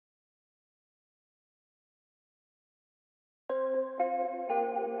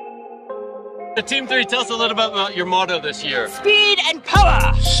The Team 3, tell us a little bit about your motto this year. Speed and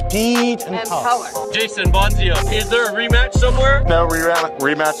power. Speed and power. Jason Bonzio, is there a rematch somewhere? No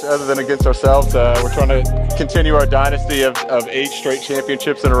rematch other than against ourselves. We're trying to continue our dynasty of 8 straight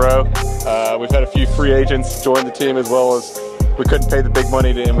championships in a row. We've had a few free agents join the team, as well as we couldn't pay the big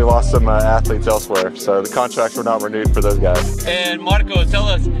money and we lost some athletes elsewhere. So the contracts were not renewed for those guys. And Marco, tell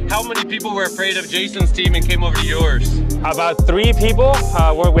us, how many people were afraid of Jason's team and came over to yours? About 3 people.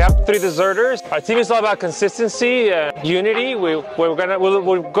 We have 3 deserters. Our team is all about consistency, unity. We're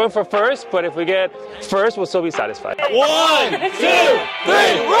going for first, but if we get first, we'll still be satisfied. 1, 2, 3,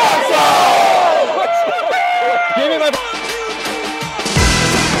 REPSOL! Give me my